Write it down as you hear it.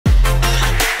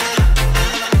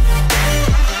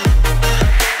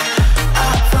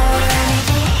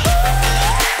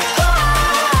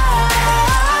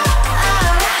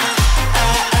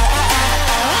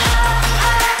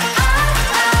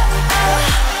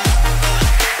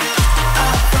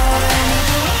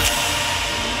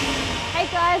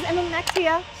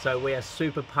here. So we are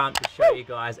super pumped to show you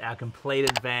guys our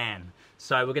completed van.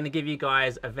 So we're going to give you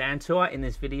guys a van tour in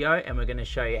this video, and we're going to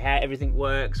show you how everything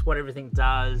works, what everything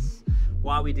does,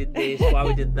 why we did this, why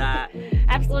we did that.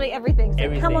 Absolutely everything.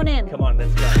 So come on in. Come on,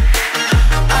 let's go.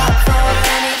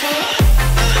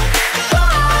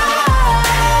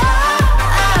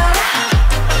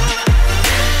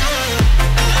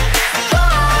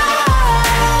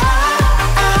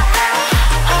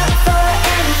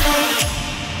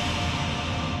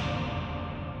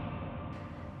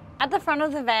 At the front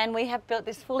of the van, we have built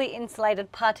this fully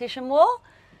insulated partition wall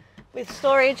with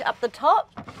storage up the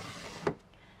top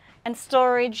and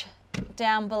storage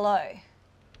down below.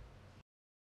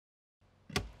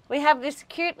 We have this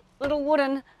cute little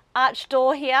wooden arch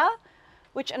door here,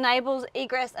 which enables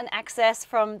egress and access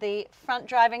from the front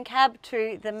driving cab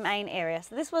to the main area.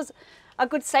 So this was a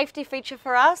good safety feature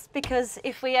for us, because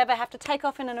if we ever have to take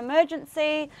off in an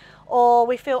emergency or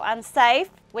we feel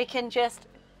unsafe, we can just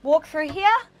walk through here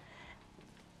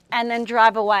and then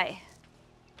drive away.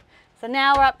 So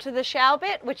now we're up to the shower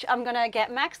bit, which I'm gonna get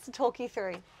Max to talk you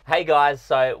through. Hey guys,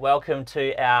 so welcome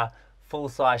to our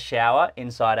full-size shower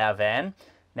inside our van.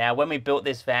 Now, when we built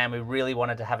this van, we really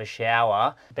wanted to have a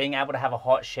shower. Being able to have a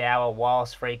hot shower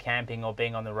whilst free camping or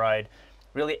being on the road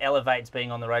really elevates being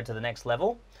on the road to the next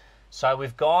level. So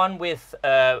we've gone with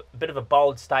a bit of a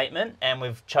bold statement, and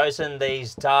we've chosen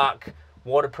these dark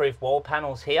waterproof wall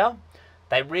panels here.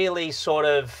 They really sort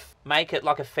of make it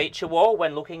like a feature wall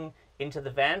when looking into the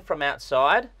van from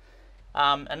outside.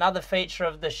 Another feature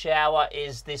of the shower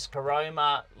is this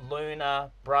Caroma Luna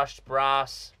brushed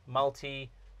brass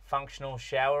multi-functional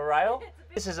shower rail.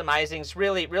 This is amazing. It's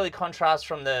really contrasts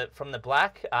from the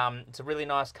black. It's a really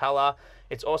nice color.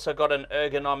 It's also got an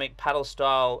ergonomic paddle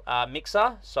style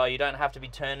mixer, so you don't have to be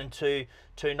turning two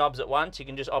knobs at once. You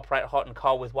can just operate hot and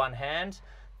cold with one hand.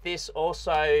 This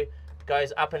also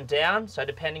goes up and down, so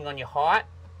depending on your height.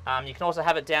 You can also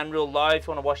have it down real low if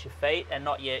you want to wash your feet and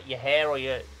not your hair or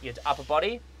your upper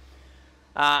body.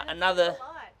 Another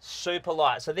super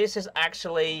light. So this is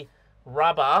actually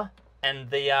rubber, and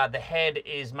the head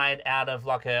is made out of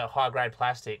like a high-grade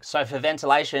plastic. So for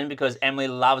ventilation, because Emily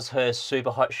loves her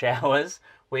super hot showers,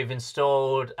 we've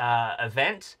installed a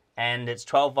vent, and it's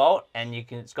 12 volt, and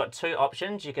it's got two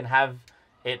options. You can have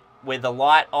it with the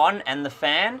light on and the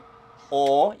fan,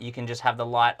 or you can just have the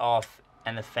light off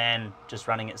and the fan just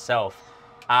running itself.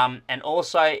 And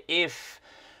also, if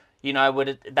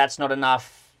that's not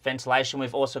enough ventilation,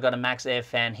 we've also got a max air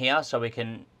fan here, so we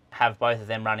can have both of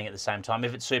them running at the same time.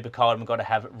 If it's super cold, we've got to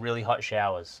have really hot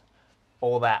showers,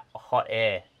 all that hot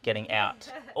air getting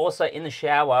out. Also in the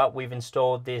shower, we've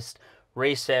installed this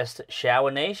recessed shower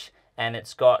niche, and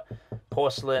it's got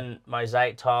porcelain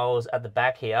mosaic tiles at the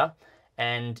back here,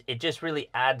 and it just really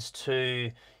adds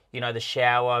to the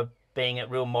shower being a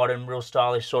real modern, real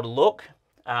stylish sort of look.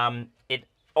 It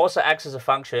also acts as a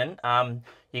function.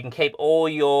 You can keep all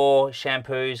your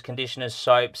shampoos, conditioners,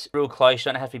 soaps real close.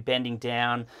 You don't have to be bending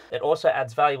down. It also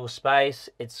adds valuable space.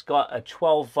 It's got a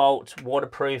 12 volt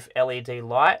waterproof LED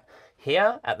light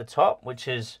here at the top, which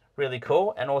is really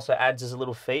cool, and also adds as a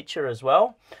little feature as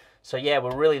well. So yeah,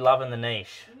 we're really loving the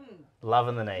niche.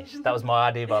 Loving the niche. That was my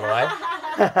idea, by the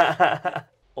way.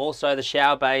 Also, the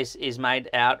shower base is made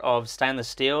out of stainless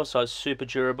steel, so it's super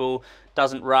durable,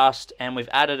 doesn't rust, and we've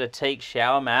added a teak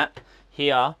shower mat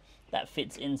here that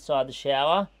fits inside the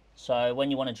shower. So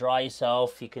when you want to dry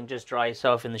yourself, you can just dry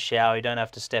yourself in the shower. You don't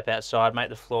have to step outside, make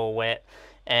the floor wet,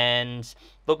 and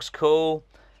looks cool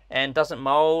and doesn't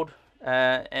mold,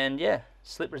 and yeah,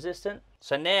 slip resistant.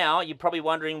 So now you're probably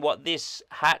wondering what this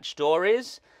hatch door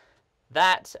is.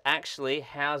 That actually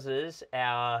houses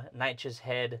our Nature's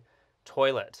Head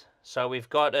toilet. So we've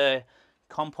got a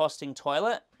composting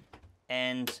toilet,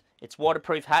 and it's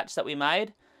waterproof hatch that we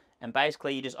made, and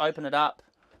basically you just open it up,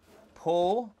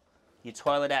 pull your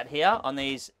toilet out here on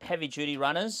these heavy duty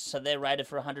runners, so they're rated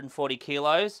for 140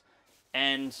 kilos,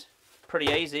 and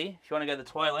pretty easy. If you want to go to the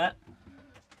toilet,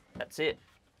 that's it.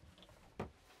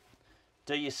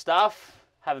 Do your stuff,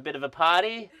 have a bit of a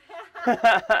party.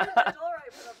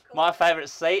 My favourite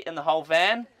seat in the whole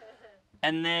van.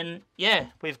 And then, yeah,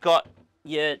 we've got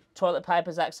your toilet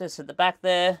papers access at the back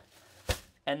there.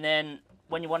 And then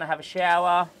when you want to have a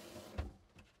shower,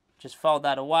 just fold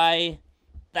that away.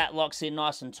 That locks in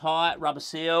nice and tight, rubber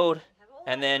sealed,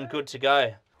 and then good to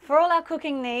go. For all our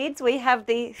cooking needs, we have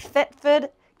the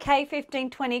Thetford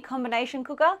K1520 combination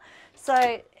cooker.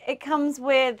 So it comes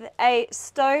with a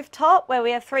stove top where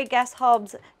we have 3 gas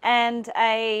hobs and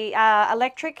a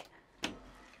electric.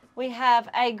 We have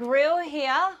a grill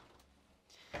here,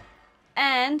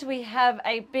 and we have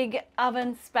a big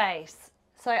oven space.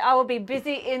 So I will be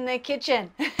busy in the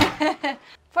kitchen.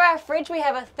 For our fridge, we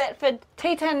have a Thetford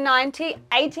T1090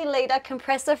 80-litre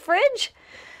compressor fridge,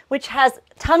 which has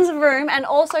tons of room and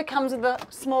also comes with a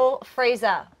small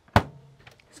freezer.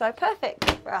 So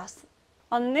perfect for us.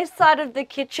 On this side of the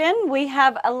kitchen, we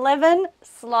have 11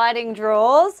 sliding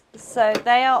drawers. So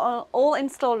they are all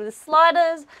installed with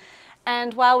sliders.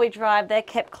 And while we drive, they're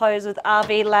kept closed with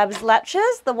RV Labs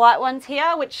latches, the white ones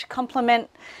here, which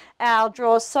complement our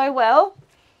drawers so well.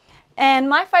 And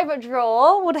my favourite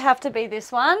drawer would have to be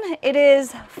this one. It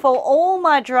is for all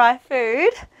my dry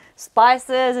food,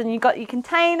 spices, and you've got your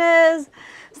containers.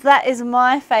 So that is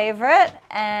my favourite.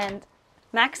 And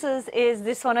Max's is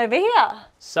this one over here.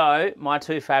 So my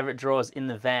two favourite drawers in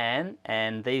the van,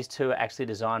 and these two are actually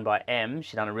designed by Em.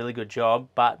 She's done a really good job,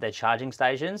 but they're charging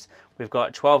stations. We've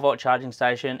got 12-volt charging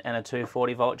station and a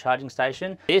 240-volt charging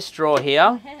station. This drawer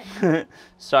here,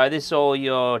 so this is all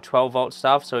your 12-volt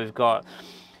stuff. So we've got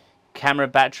camera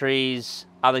batteries,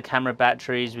 other camera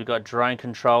batteries, we've got drone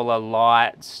controller,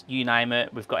 lights, you name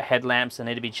it. We've got headlamps that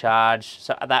need to be charged.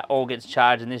 So that all gets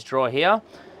charged in this drawer here.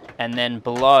 And then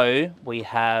below we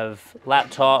have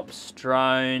laptops,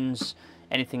 drones,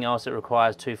 anything else that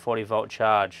requires 240-volt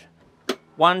charge.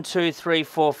 1, 2, 3,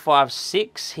 4, 5,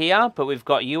 6 here, but we've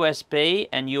got USB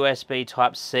and USB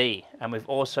Type-C. And we've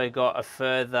also got a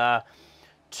further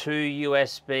 2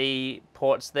 USB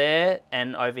ports there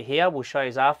and over here. We'll show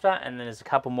you after, and then there's a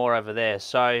couple more over there.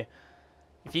 So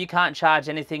if you can't charge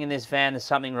anything in this van, there's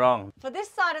something wrong. For this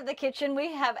side of the kitchen,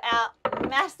 we have our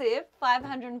massive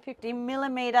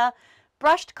 550mm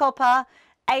brushed copper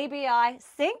ABI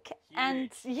sink. Huge. And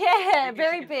yeah,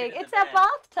 very big. It's our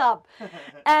bathtub.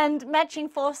 And matching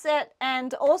faucet,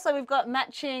 and also we've got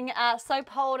matching soap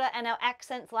holder and our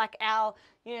accents like our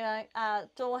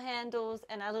door handles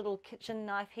and our little kitchen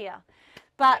knife here.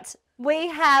 But we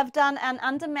have done an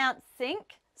undermount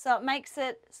sink. So it makes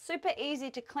it super easy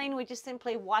to clean. We just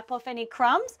simply wipe off any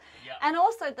crumbs. Yep. And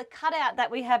also the cutout that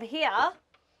we have here,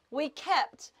 we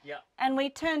kept. Yep. And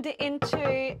we turned it into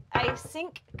a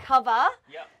sink cover.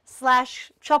 Yep.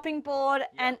 / chopping board.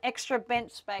 Yep. And extra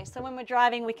bench space. So when we're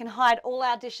driving, we can hide all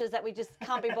our dishes that we just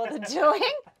can't be bothered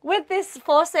doing. With this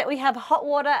faucet, we have hot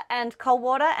water and cold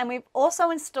water. And we've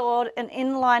also installed an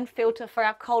inline filter for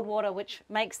our cold water, which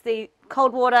makes the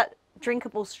cold water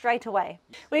drinkable straight away.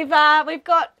 We've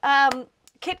got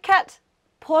KitKat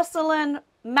porcelain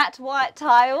matte white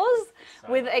tiles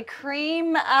with a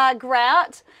cream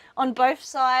grout on both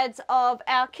sides of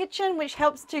our kitchen, which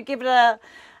helps to give it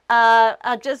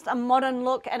just a modern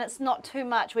look, and it's not too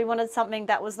much. We wanted something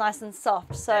that was nice and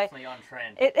soft, so definitely on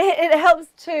trend. It helps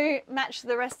to match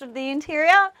the rest of the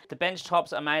interior. The bench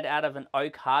tops are made out of an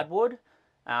oak hardwood,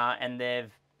 and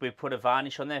we've put a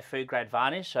varnish on there, food grade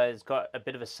varnish, so it's got a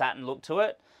bit of a satin look to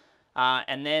it.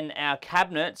 And then our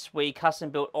cabinets, we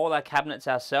custom built all our cabinets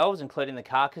ourselves, including the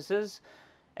carcasses.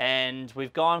 And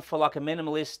we've gone for like a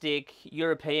minimalistic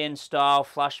European style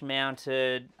flush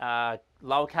mounted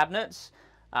lower cabinets.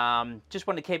 Just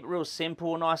want to keep it real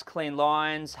simple, nice clean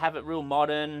lines, have it real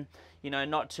modern,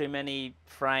 not too many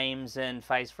frames and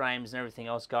face frames and everything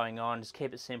else going on. Just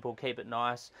keep it simple, keep it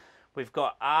nice. We've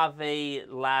got RV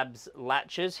Labs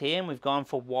latches here, and we've gone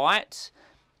for white,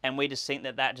 and we just think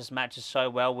that that just matches so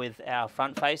well with our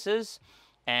front faces.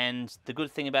 And the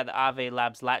good thing about the RV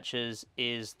Labs latches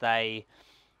is they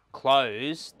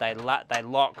close, they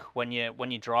lock when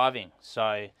you're driving.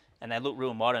 So, and they look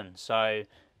real modern. So,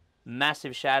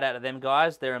 massive shout out to them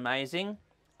guys, they're amazing.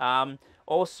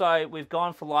 Also, we've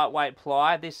gone for lightweight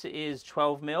ply. This is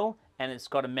 12mm, and it's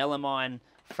got a melamine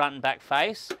front and back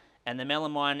face. And the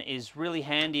melamine is really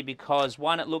handy because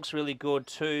 1, it looks really good,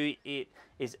 2, it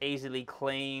is easily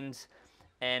cleaned,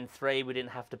 and 3, we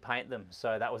didn't have to paint them.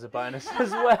 So that was a bonus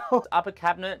as well. Upper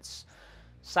cabinets,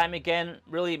 same again,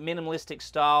 really minimalistic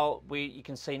style. You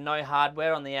can see no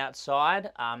hardware on the outside,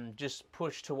 just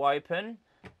push to open.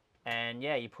 And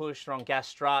yeah, you push, they're on gas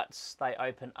struts, they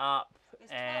open up,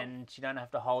 and you don't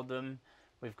have to hold them.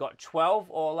 We've got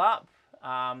 12 all up.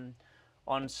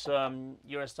 On some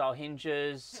Euro-style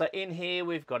hinges. So in here,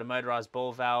 we've got a motorised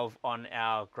ball valve on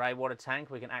our grey water tank.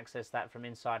 We can access that from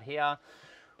inside here.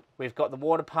 We've got the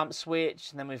water pump switch,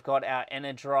 and then we've got our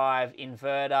EnerDrive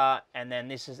inverter, and then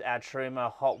this is our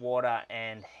Truma hot water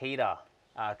and heater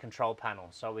control panel.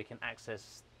 So we can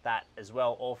access that as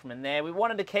well, all from in there. We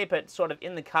wanted to keep it sort of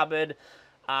in the cupboard.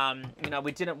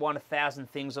 We didn't want 1,000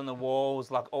 things on the walls,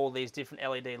 like all these different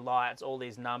LED lights, all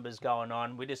these numbers going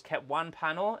on. We just kept one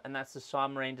panel, and that's the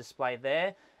submarine display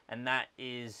there. And that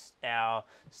is our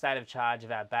state of charge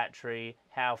of our battery,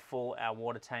 how full our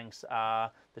water tanks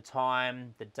are, the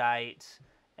time, the date,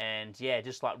 and yeah,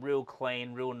 just like real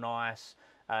clean, real nice.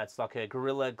 It's like a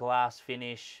Gorilla Glass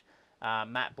finish,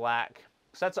 matte black.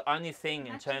 So that's the only thing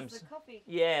in terms. The coffee.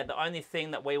 Yeah, the only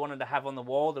thing that we wanted to have on the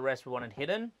wall. The rest we wanted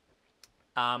hidden.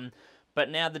 But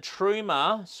now the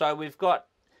Truma. So we've got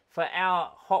for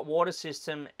our hot water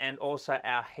system and also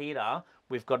our heater.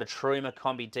 We've got a Truma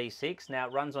Combi D6. Now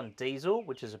it runs on diesel,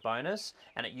 which is a bonus,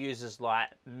 and it uses like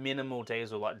minimal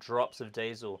diesel, like drops of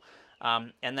diesel.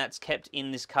 And that's kept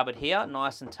in this cupboard here,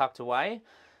 nice and tucked away.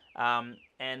 And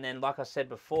then, like I said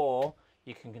before,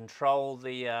 you can control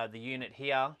the unit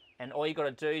here, and all you got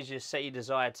to do is just set your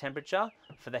desired temperature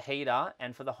for the heater.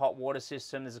 And for the hot water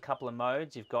system, there's a couple of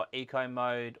modes. You've got eco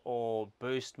mode or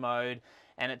boost mode,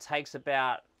 and it takes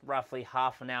about roughly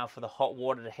half an hour for the hot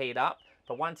water to heat up.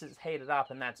 But once it's heated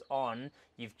up and that's on,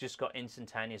 you've just got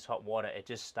instantaneous hot water. It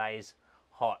just stays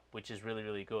hot, which is really,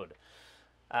 really good.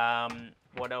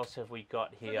 What else have we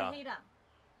got here? For the heater.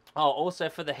 Oh, also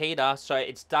for the heater, so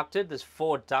it's ducted. There's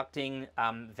 4 ducting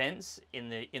vents in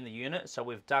the unit. So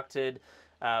we've ducted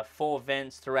 4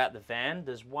 vents throughout the van.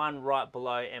 There's one right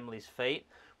below Emily's feet.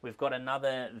 We've got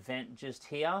another vent just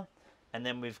here, and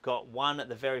then we've got one at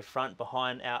the very front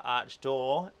behind our arch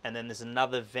door, and then there's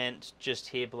another vent just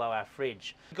here below our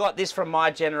fridge. We got this from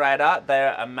My Generator.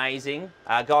 They're amazing.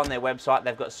 Go on their website.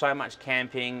 They've got so much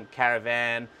camping,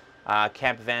 caravan,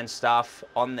 campervan stuff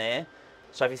on there.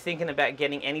 So if you're thinking about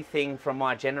getting anything from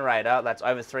My Generator that's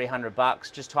over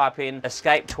 $300, just type in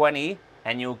Escape 20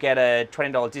 and you'll get a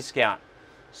 $20 discount.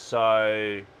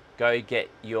 So go get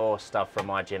your stuff from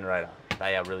My Generator.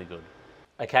 They are really good.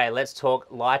 Okay, let's talk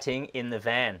lighting in the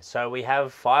van. So we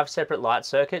have 5 separate light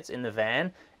circuits in the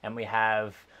van, and we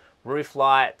have roof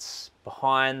lights,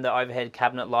 behind the overhead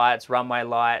cabinet lights, runway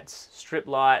lights, strip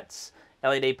lights,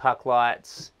 LED puck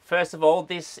lights. First of all,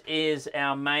 this is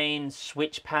our main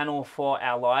switch panel for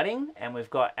our lighting, and we've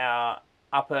got our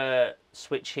upper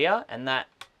switch here, and that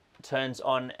turns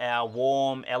on our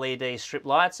warm LED strip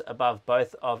lights above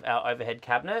both of our overhead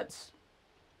cabinets.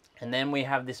 And then we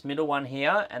have this middle one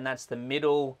here, and that's the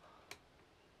middle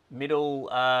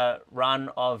run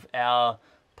of our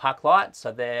puck lights.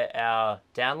 So they're our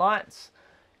down lights.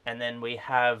 And then we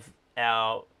have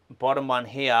our bottom one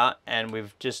here, and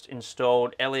we've just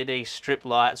installed LED strip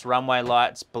lights, runway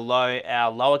lights below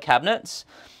our lower cabinets,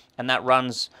 and that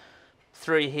runs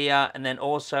through here. And then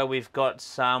also we've got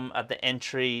some at the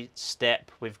entry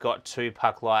step. We've got 2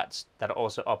 puck lights that are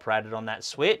also operated on that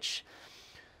switch.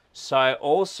 So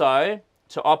also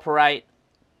to operate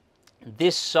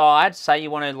this side, say you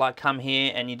want to like come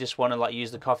here and you just want to like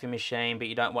use the coffee machine, but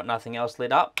you don't want nothing else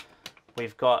lit up,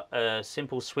 we've got a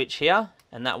simple switch here,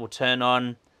 and that will turn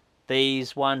on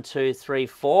these 1, 2, 3,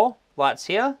 4 lights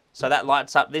here. So that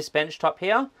lights up this bench top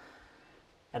here,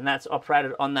 and that's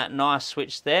operated on that nice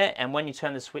switch there. And when you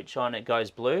turn the switch on, it goes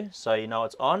blue, so you know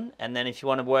it's on. And then if you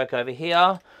want to work over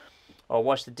here or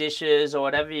wash the dishes or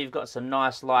whatever, you've got some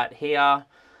nice light here.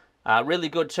 Really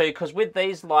good too, because with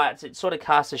these lights, it sort of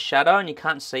casts a shadow and you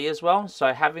can't see as well.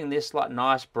 So having this like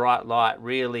nice bright light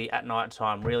really at night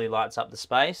time really lights up the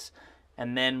space.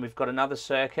 And then we've got another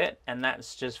circuit, and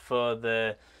that's just for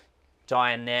the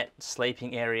dinette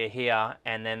sleeping area here,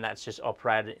 and then that's just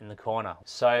operated in the corner.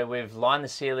 So we've lined the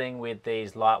ceiling with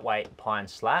these lightweight pine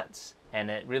slats, and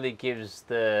it really gives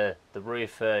the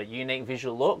roof a unique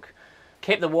visual look.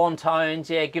 Keep the warm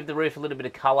tones, yeah, give the roof a little bit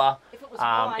of colour.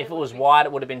 If it was white,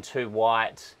 it would have been too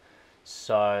white.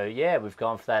 So yeah, we've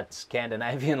gone for that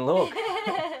Scandinavian look.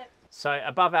 So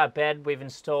above our bed, we've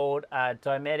installed a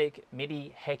Dometic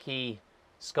MIDI Heki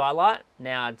skylight.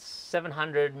 Now it's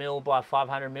 700mm by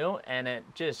 500mm, and it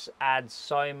just adds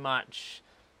so much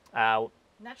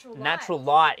natural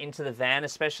light into the van,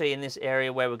 especially in this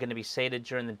area where we're going to be seated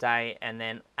during the day, and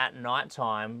then at night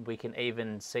time we can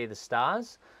even see the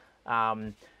stars.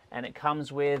 And it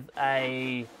comes with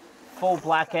a full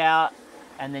blackout,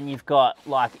 and then you've got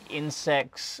like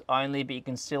insects only, but you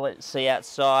can still see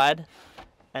outside.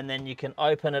 And then you can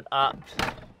open it up,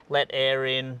 let air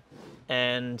in,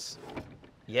 and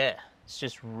yeah, it's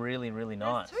just really, really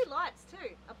nice. There's 2 lights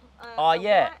too. Oh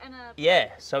yeah,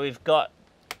 yeah. So we've got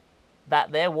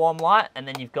that there, warm light, and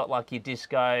then you've got like your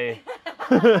disco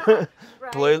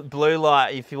blue light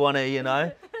if you want to, you know,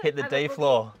 hit the D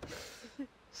floor.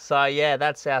 So yeah,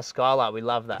 that's our skylight. We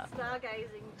love that.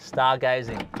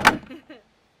 Stargazing.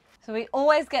 So we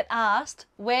always get asked,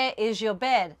 where is your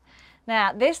bed?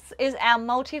 Now, this is our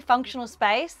multifunctional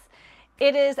space.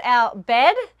 It is our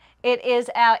bed, it is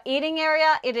our eating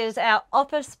area, it is our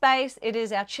office space, it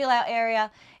is our chill out area.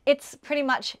 It's pretty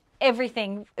much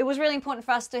everything. It was really important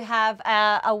for us to have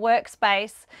a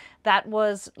workspace that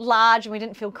was large and we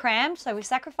didn't feel crammed, so we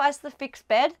sacrificed the fixed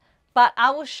bed but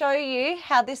I will show you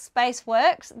how this space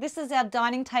works. This is our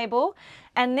dining table,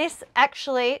 and this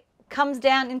actually comes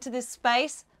down into this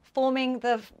space, forming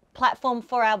the platform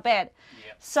for our bed.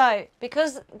 Yep. So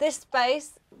because this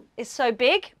space is so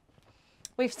big,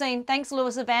 we've seen, thanks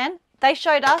Lewis and Van, they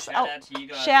showed us, shout out to you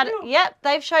guys. Yep,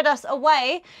 they've showed us a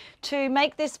way to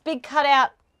make this big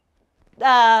cutout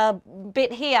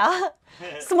bit here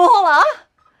smaller.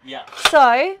 Yeah.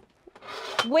 So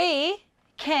we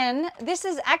can, this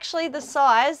is actually the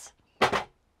size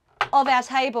of our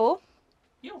table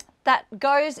that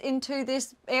goes into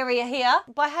this area here.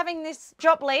 By having this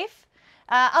drop leaf,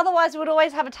 otherwise we would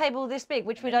always have a table this big,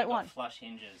 which we don't want. Flush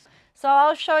hinges. So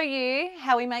I'll show you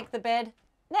how we make the bed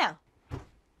now.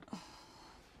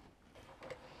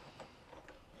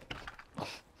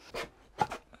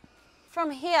 From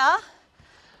here,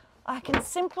 I can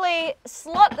simply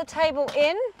slot the table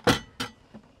in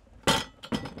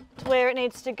to where it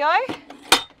needs to go.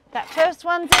 That first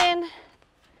one's in.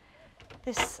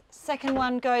 This second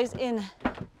one goes in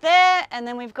there, and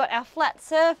then we've got our flat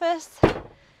surface.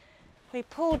 We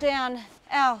pull down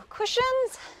our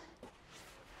cushions.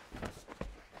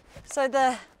 So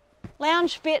the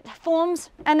lounge bit forms,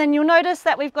 and then you'll notice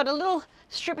that we've got a little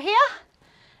strip here,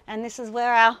 and this is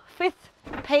where our fifth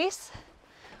piece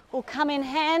will come in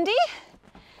handy.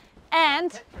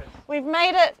 And we've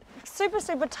made it super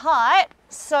tight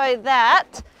so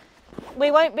that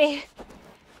we won't be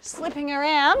slipping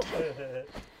around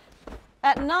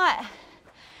at night.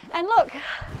 And look,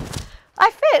 I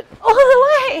fit all the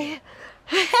way.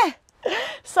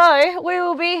 So we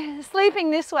will be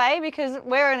sleeping this way because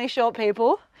we're only short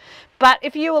people. But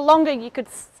if you were longer, you could,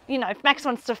 you know, if Max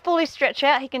wants to fully stretch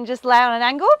out, he can just lay on an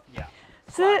angle. Yeah.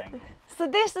 So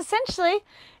this essentially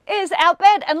is our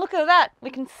bed, and look at that, we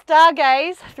can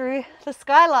stargaze through the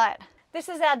skylight. This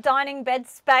is our dining bed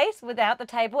space without the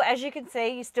table. As you can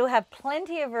see, you still have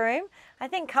plenty of room. I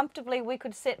think comfortably we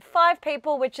could sit 5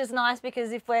 people, which is nice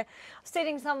because if we're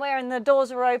sitting somewhere and the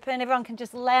doors are open, everyone can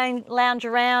just lounge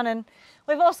around. And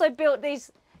we've also built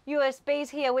these USBs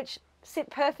here, which sit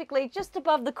perfectly just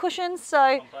above the cushions. So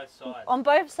on both sides. On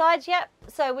both sides, yep.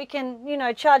 So we can, you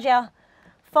know, charge our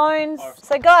phones.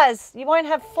 So guys, you won't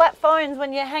have flat phones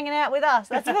when you're hanging out with us,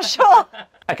 that's for sure.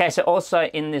 Okay, so also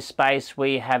in this space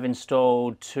we have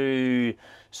installed 2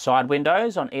 side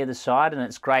windows on either side, and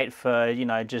it's great for, you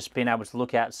know, just being able to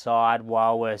look outside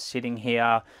while we're sitting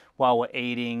here, while we're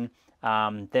eating.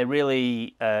 They're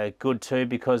really good too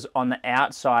because on the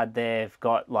outside they've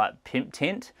got like pimp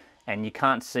tint and you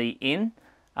can't see in,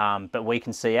 but we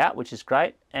can see out, which is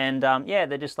great. And yeah,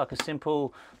 they're just like a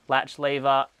simple latch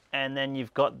lever. And then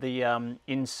you've got the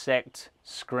insect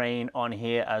screen on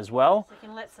here as well. So you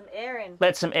can let some air in.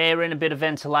 Let some air in, a bit of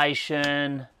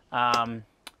ventilation.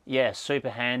 Yeah, super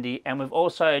handy. And we've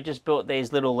also just built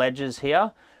these little ledges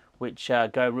here, which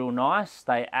go real nice.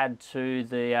 They add to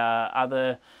the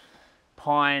other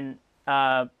pine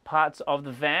parts of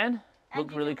the van.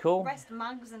 Look really cool. Rest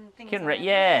mugs and things.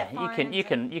 Yeah, you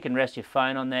can rest your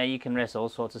phone on there. You can rest all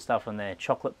sorts of stuff on there.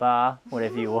 Chocolate bar,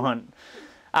 whatever you want.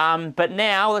 But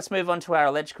now let's move on to our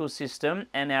electrical system,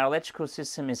 and our electrical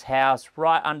system is housed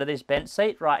right under this bench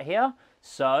seat right here.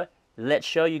 So let's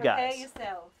show you guys. Prepare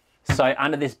yourself. So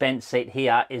under this bench seat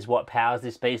here is what powers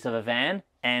this beast of a van,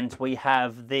 and we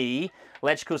have the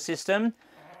electrical system.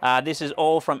 This is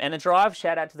all from Enerdrive.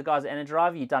 Shout out to the guys at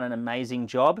Enerdrive. You've done an amazing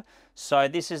job. So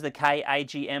this is the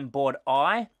KAGM board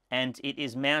I, and it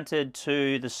is mounted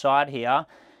to the side here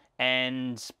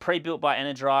and pre-built by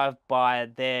Enerdrive by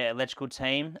their electrical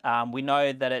team. We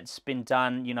know that it's been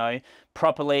done, you know,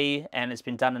 properly, and it's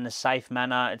been done in a safe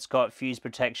manner. It's got fuse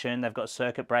protection. They've got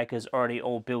circuit breakers already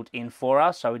all built in for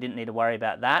us, so we didn't need to worry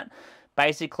about that.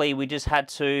 Basically, we just had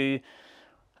to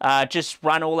just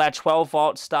run all our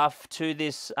 12-volt stuff to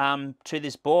this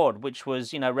board, which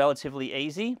was, you know, relatively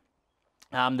easy.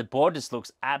 The board just looks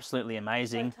absolutely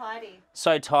amazing. So tidy.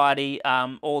 So tidy.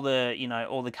 All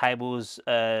the cables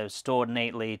are stored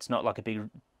neatly. It's not like a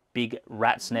big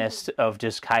rat's nest of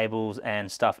just cables and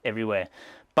stuff everywhere.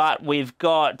 But we've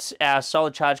got our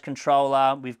solar charge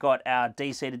controller. We've got our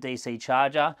DC to DC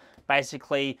charger.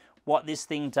 Basically, what this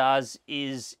thing does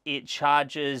is it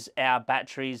charges our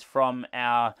batteries from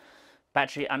our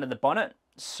battery under the bonnet.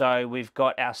 So we've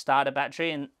got our starter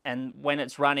battery, and when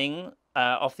it's running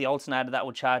off the alternator, that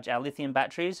will charge our lithium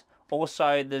batteries.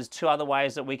 Also, there's 2 other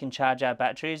ways that we can charge our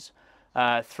batteries,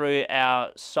 through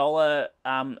our solar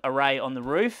array on the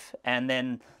roof, and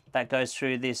then that goes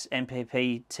through this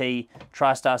MPPT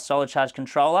TriStar solar charge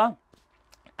controller.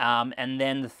 And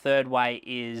then the third way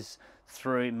is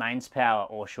through mains power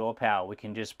or shore power. We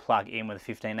can just plug in with a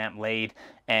 15 amp lead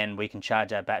and we can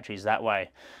charge our batteries that way.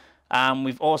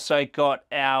 We've also got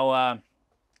our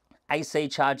AC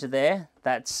charger there.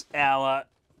 That's our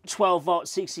 12 volt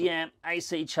 60 amp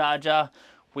AC charger.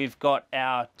 We've got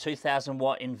our 2000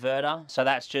 watt inverter. So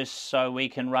that's just so we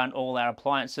can run all our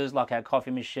appliances like our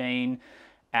coffee machine,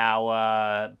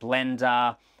 our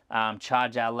blender,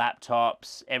 charge our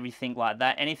laptops, everything like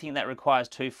that. Anything that requires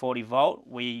 240 volt,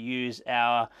 we use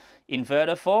our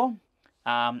inverter for.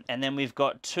 And then we've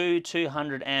got two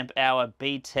 200 amp hour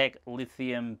BTEC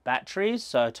lithium batteries,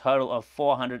 so a total of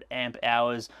 400 amp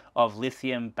hours of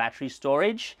lithium battery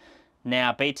storage.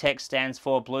 Now BTEC stands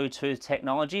for Bluetooth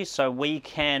technology, so we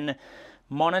can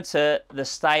monitor the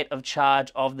state of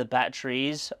charge of the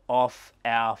batteries off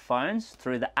our phones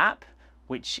through the app,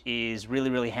 which is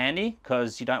really handy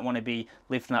because you don't want to be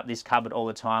lifting up this cupboard all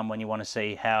the time when you want to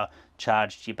see how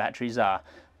charged your batteries are.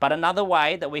 But another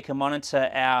way that we can monitor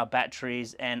our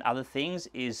batteries and other things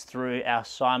is through our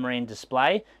SiMarine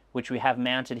display, which we have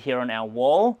mounted here on our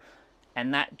wall.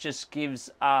 And that just gives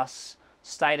us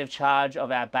state of charge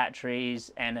of our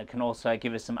batteries, and it can also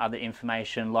give us some other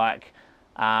information like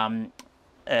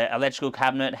electrical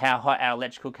cabinet, how hot our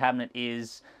electrical cabinet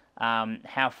is,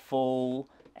 how full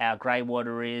our grey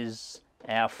water is,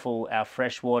 how full our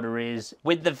fresh water is.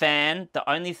 With the van, the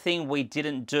only thing we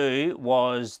didn't do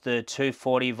was the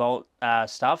 240 volt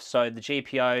stuff. So the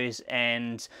GPOs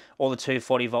and all the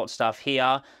 240 volt stuff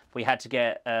here, we had to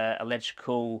get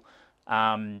electrical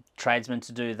tradesmen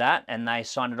to do that, and they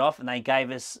signed it off and they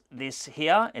gave us this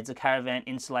here. It's a caravan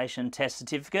installation test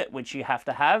certificate, which you have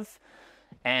to have.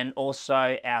 And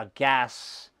also our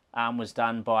gas was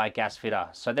done by a gas fitter.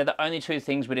 So they're the only two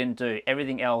things we didn't do.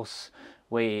 Everything else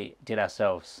we did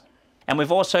ourselves. And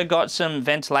we've also got some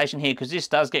ventilation here because this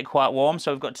does get quite warm.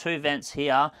 So we've got two vents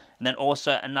here and then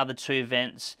also another two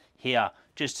vents here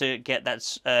just to get that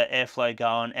airflow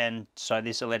going, and so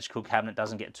this electrical cabinet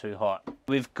doesn't get too hot.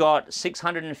 We've got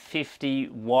 650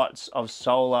 watts of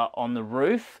solar on the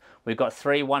roof. We've got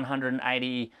three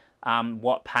 180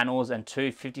 watt panels and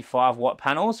two 55 watt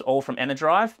panels, all from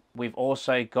Enerdrive. We've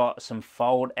also got some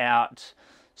fold out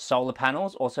solar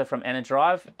panels also from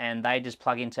Enerdrive, and they just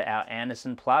plug into our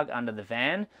Anderson plug under the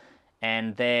van,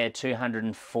 and they're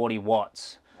 240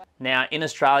 watts. Now in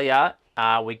Australia,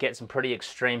 we get some pretty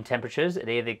extreme temperatures. It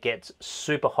either gets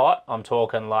super hot, I'm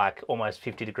talking like almost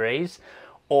 50 degrees,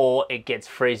 or it gets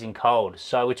freezing cold.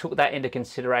 So we took that into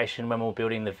consideration when we were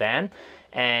building the van,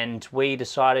 and we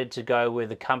decided to go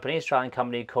with a company, Australian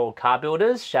company called Car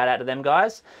Builders. Shout out to them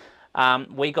guys.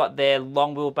 We got their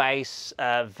long wheelbase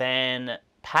van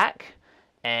pack,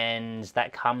 and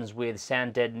that comes with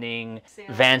sound deadening,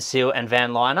 van seal and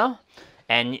van liner,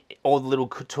 and all the little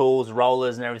tools,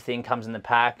 rollers and everything comes in the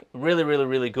pack.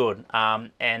 Really good,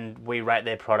 and we rate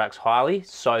their products highly.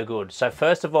 So good. So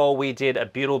first of all, we did a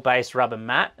butyl based rubber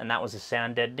mat, and that was a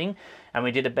sound deadening, and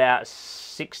we did about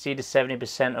 60 to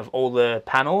 70% of all the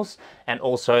panels and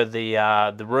also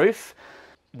the roof.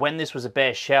 When this was a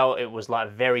bare shell, it was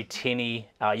like very tinny.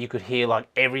 You could hear like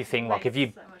everything. Like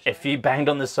if you banged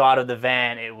on the side of the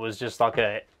van, it was just like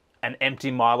an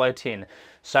empty Milo tin.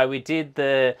 So we did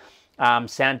the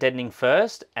sound deadening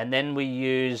first, and then we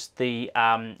used the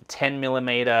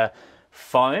 10mm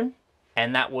foam,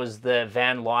 and that was the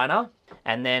van liner.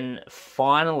 And then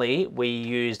finally we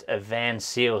used a van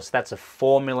seal. So that's a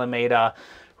 4mm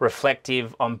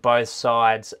reflective on both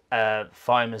sides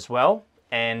foam as well.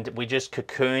 And we just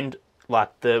cocooned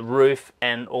like the roof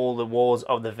and all the walls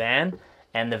of the van.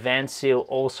 And the van seal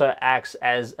also acts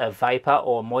as a vapor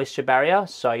or moisture barrier,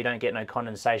 so you don't get no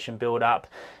condensation build up.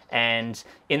 And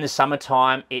in the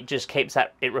summertime, it just keeps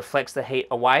that, it reflects the heat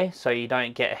away, so you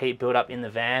don't get heat build up in the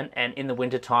van. And in the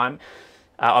wintertime,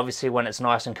 obviously when it's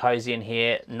nice and cozy in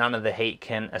here, none of the heat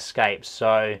can escape.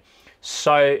 So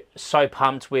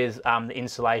pumped with the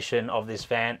installation of this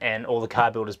van and all the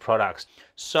Car Builders products.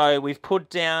 So we've put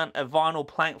down a vinyl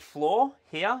plank floor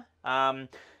here,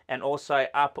 and also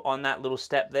up on that little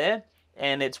step there,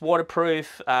 and it's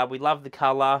waterproof. We love the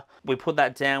color. We put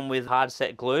that down with hard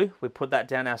set glue. We put that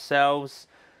down ourselves,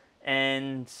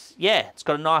 and yeah, it's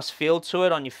got a nice feel to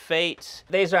it on your feet.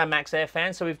 These are our Max Air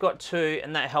fans, so we've got two,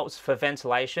 and that helps for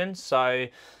ventilation. So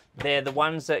they're the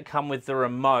ones that come with the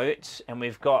remote, and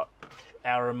we've got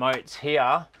our remotes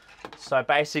here. So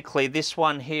basically this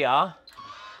one here,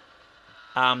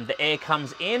 the air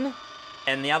comes in,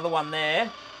 and the other one there,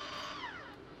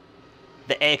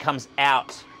 the air comes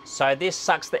out. So this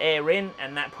sucks the air in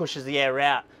and that pushes the air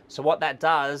out. So what that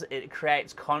does, it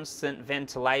creates constant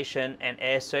ventilation and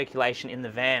air circulation in the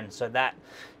van. So that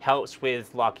helps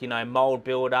with, like, you know, mold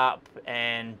build up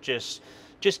and just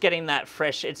just getting that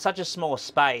fresh, it's such a small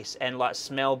space, and like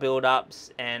smell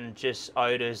build-ups and just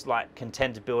odors like can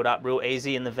tend to build up real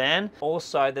easy in the van.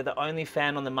 Also, they're the only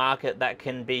fan on the market that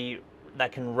can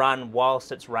run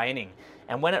whilst it's raining.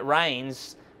 And when it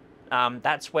rains,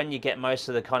 that's when you get most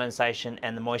of the condensation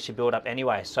and the moisture build-up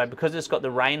anyway. So because it's got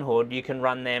the rain hood, you can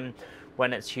run them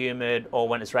when it's humid or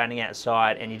when it's raining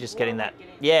outside, and you're just getting that,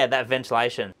 yeah, that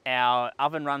ventilation. Our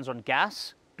oven runs on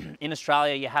gas. In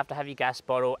Australia, you have to have your gas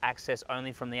bottle access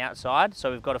only from the outside.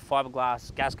 So we've got a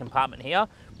fiberglass gas compartment here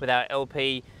with our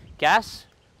LP gas.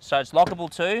 So it's lockable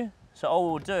too. So all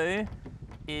we'll do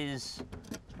is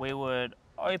we would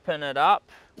open it up.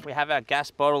 We have our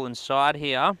gas bottle inside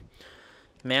here,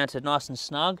 mounted nice and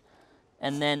snug.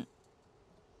 And then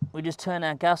we just turn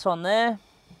our gas on there,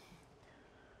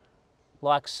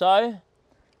 like so.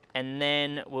 And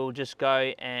then we'll just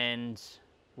go and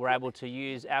we're able to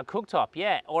use our cooktop,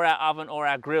 yeah, or our oven or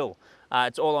our grill.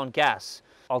 It's all on gas.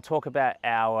 I'll talk about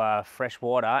our fresh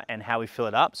water and how we fill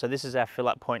it up. So this is our fill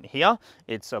up point here.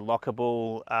 It's a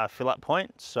lockable fill up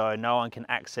point, so no one can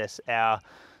access our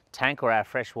tank or our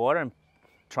fresh water and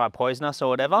try poison us or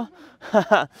whatever.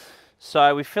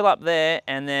 So we fill up there,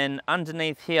 and then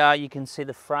underneath here you can see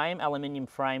the frame, aluminium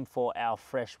frame for our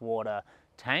fresh water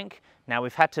tank. Now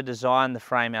we've had to design the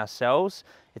frame ourselves.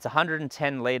 It's a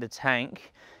 110 litre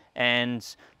tank,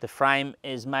 and the frame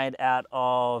is made out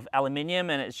of aluminium,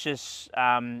 and it's just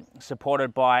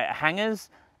supported by hangers,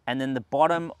 and then the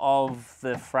bottom of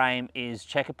the frame is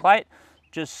checker plate,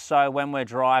 just so when we're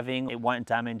driving it won't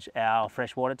damage our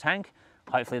freshwater tank.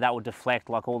 Hopefully that will deflect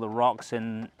like all the rocks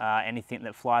and anything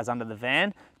that flies under the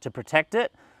van to protect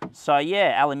it. So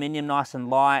yeah, aluminium, nice and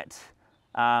light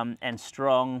and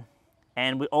strong.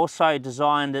 And we also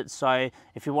designed it so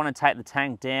if you want to take the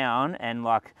tank down and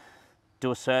like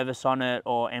do a service on it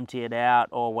or empty it out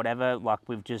or whatever, like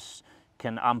we've just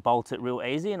can unbolt it real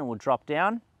easy and it will drop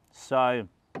down. So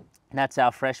that's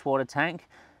our freshwater tank.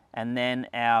 And then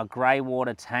our grey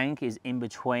water tank is in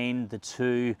between the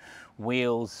two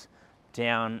wheels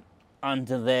down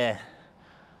under there.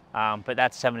 But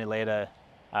that's 70 litre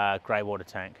grey water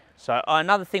tank. So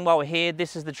another thing while we're here,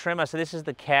 this is the trimmer. So this is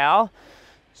the cowl.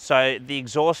 So the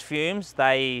exhaust fumes,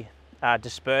 they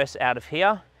disperse out of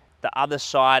here. The other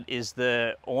side is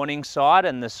the awning side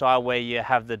and the side where you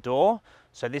have the door.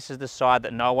 So this is the side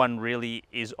that no one really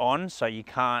is on, so you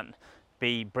can't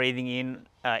be breathing in,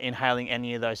 inhaling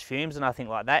any of those fumes and nothing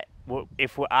like that.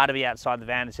 If we are to be outside the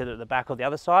van, it's either at the back or the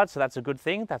other side, so that's a good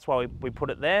thing. That's why we put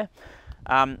it there.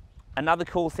 Another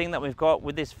cool thing that we've got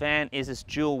with this van is this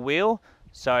dual wheel.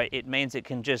 So it means it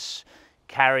can just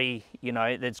carry, you know,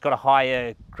 it's got a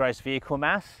higher gross vehicle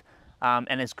mass.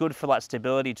 And it's good for like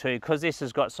stability too, because this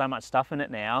has got so much stuff in it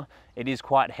now, it is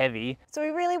quite heavy. So we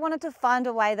really wanted to find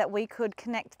a way that we could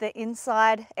connect the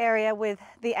inside area with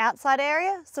the outside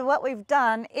area. So what we've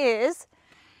done is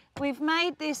we've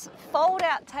made this fold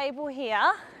out table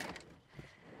here,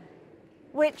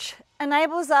 which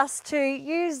enables us to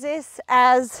use this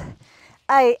as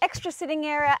a extra sitting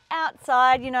area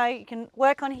outside. You know, you can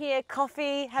work on here,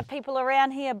 coffee, have people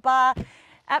around here, bar,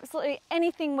 absolutely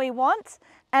anything we want.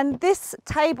 And this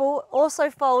table also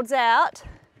folds out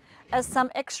as some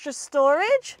extra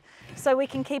storage, so we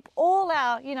can keep all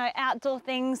our, you know, outdoor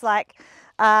things like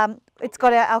it's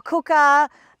got our cooker,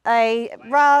 a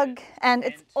rug, and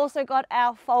it's also got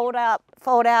our fold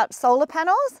out solar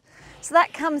panels. So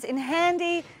that comes in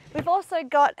handy. We've also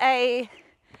got a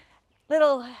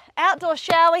little outdoor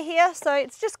shower here, so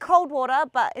it's just cold water,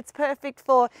 but it's perfect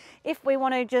for if we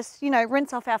want to just, you know,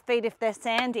 rinse off our feet if they're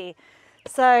sandy.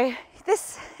 So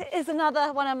this is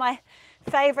another one of my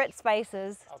favourite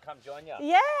spaces. I'll come join you.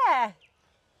 Yeah.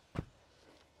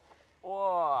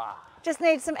 Whoa. Just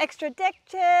need some extra deck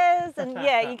chairs, and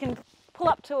yeah, you can pull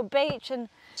up to a beach. And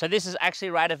so this is actually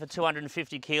rated for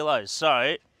 250 kilos.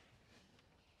 So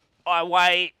I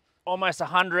weigh almost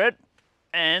 100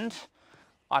 and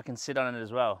I can sit on it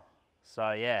as well.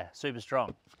 So yeah, super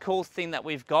strong. Cool thing that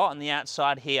we've got on the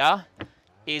outside here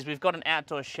is we've got an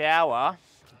outdoor shower.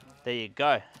 There you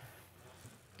go.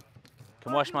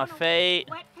 Can wash my feet.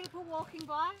 Wet people walking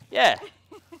by? Yeah.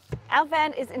 Our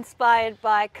van is inspired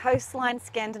by coastline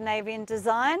Scandinavian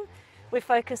design. We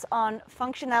focus on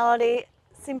functionality,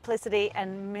 simplicity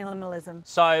and minimalism.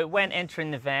 So when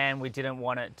entering the van, we didn't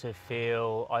want it to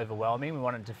feel overwhelming. We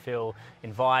wanted it to feel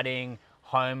inviting,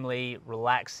 homely,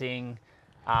 relaxing.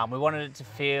 We wanted it to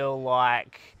feel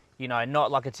like, you know,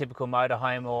 not like a typical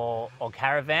motorhome or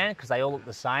caravan, because they all look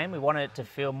the same. We wanted it to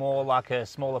feel more like a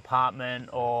small apartment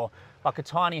or like a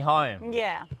tiny home.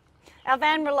 Yeah. Our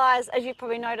van relies, as you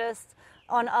probably noticed,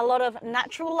 on a lot of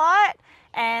natural light,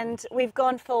 and we've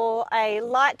gone for a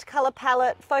light colour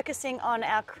palette focusing on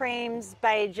our creams,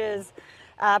 beiges,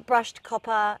 brushed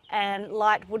copper and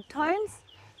light wood tones.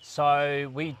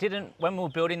 So we didn't, when we were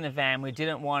building the van, we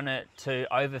didn't want it to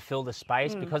overfill the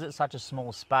space because it's such a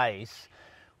small space.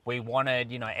 We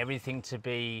wanted, you know, everything to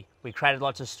be, we created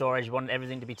lots of storage, we wanted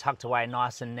everything to be tucked away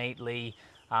nice and neatly.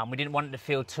 We didn't want it to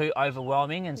feel too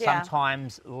overwhelming, and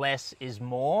sometimes less is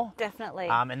more. Definitely.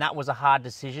 And that was a hard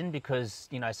decision because,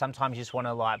 you know, sometimes you just want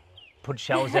to like put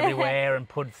shelves everywhere and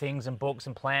put things and books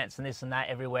and plants and this and that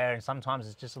everywhere, and sometimes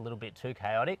it's just a little bit too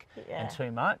chaotic and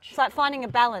too much. It's like finding a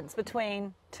balance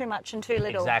between too much and too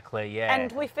little. Exactly, yeah.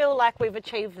 And we feel like we've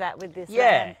achieved that with this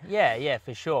van. Yeah,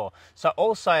 for sure. So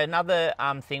also another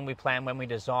thing we planned when we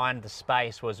designed the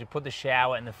space was we put the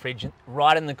shower and the fridge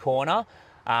right in the corner.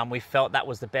 We felt that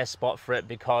was the best spot for it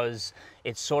because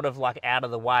it's sort of like out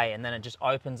of the way, and then it just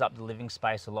opens up the living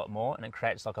space a lot more and it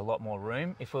creates like a lot more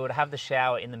room. If we were to have the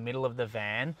shower in the middle of the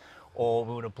van, or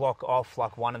we were to block off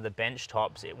like one of the bench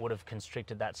tops, it would have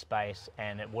constricted that space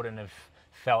and it wouldn't have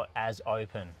felt as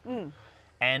open.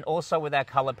 And also with our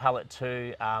colour palette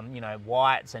too, you know,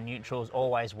 whites and neutrals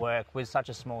always work. With such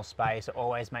a small space, it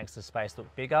always makes the space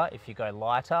look bigger if you go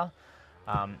lighter.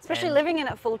 Especially living in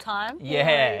it full time.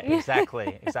 Yeah,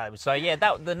 exactly. So yeah,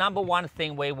 the number one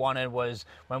thing we wanted was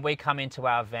when we come into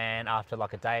our van after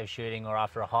like a day of shooting or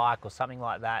after a hike or something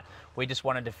like that, we just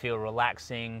wanted to feel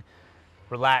relaxed,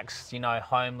 you know,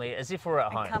 homely, as if we're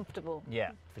at home. Comfortable.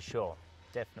 Yeah, for sure,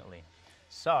 definitely.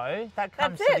 So that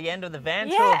comes to the end of the van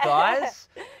tour, guys.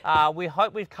 We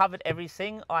hope we've covered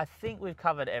everything. I think we've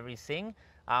covered everything.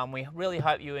 We really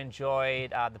hope you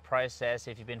enjoyed the process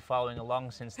if you've been following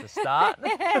along since the start.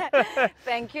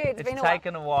 Thank you. It's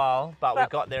taken a while, but we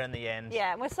got there in the end.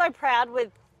 Yeah, we're so proud with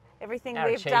everything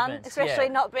we've done, especially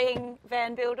not being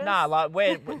van builders. No, like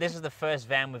this is the first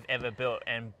van we've ever built,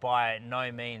 and by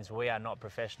no means we are not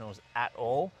professionals at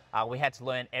all. We had to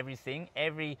learn everything.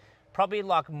 Probably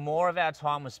like more of our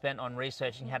time was spent on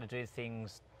researching how to do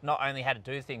things, not only how to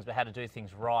do things, but how to do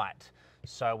things right.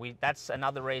 So that's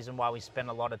another reason why we spent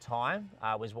a lot of time,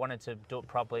 was wanted to do it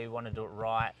properly, we wanted to do it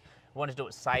right, we wanted to do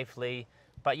it safely.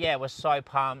 But yeah, we're so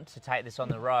pumped to take this on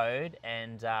the road,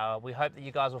 and we hope that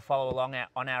you guys will follow along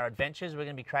on our adventures. We're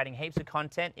going to be creating heaps of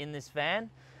content in this van.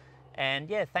 And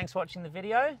yeah, thanks for watching the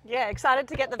video. Yeah, excited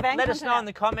to get the van. Let us know in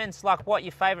the comments like what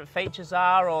your favourite features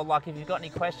are, or like if you've got any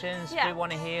questions. We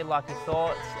want to hear like your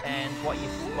thoughts and what you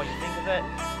think of it.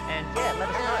 And yeah, let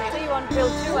us know. See you on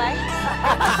build 2, eh?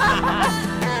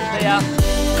 See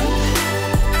ya.